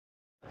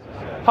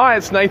Hi,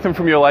 it's Nathan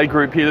from ULA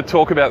Group here to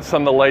talk about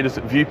some of the latest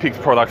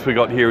ViewPix products we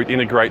got here at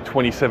Integrate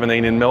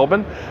 2017 in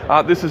Melbourne.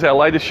 This is our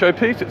latest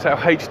showpiece. It's our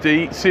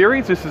HD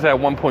series. This is our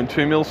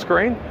 1.2mm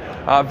screen.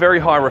 Very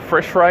high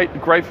refresh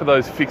rate, great for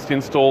those fixed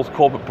installs,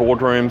 corporate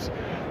boardrooms,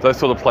 those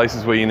sort of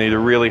places where you need a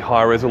really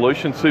high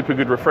resolution, super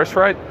good refresh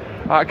rate.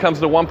 It comes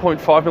to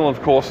 1.5mm,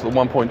 of course, the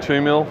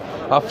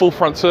 1.2mm. Full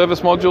front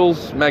service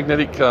modules,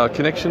 magnetic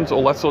connections,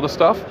 all that sort of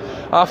stuff.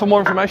 For more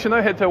information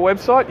though, head to our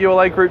website,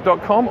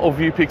 ulagroup.com or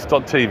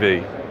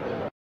viewpix.tv.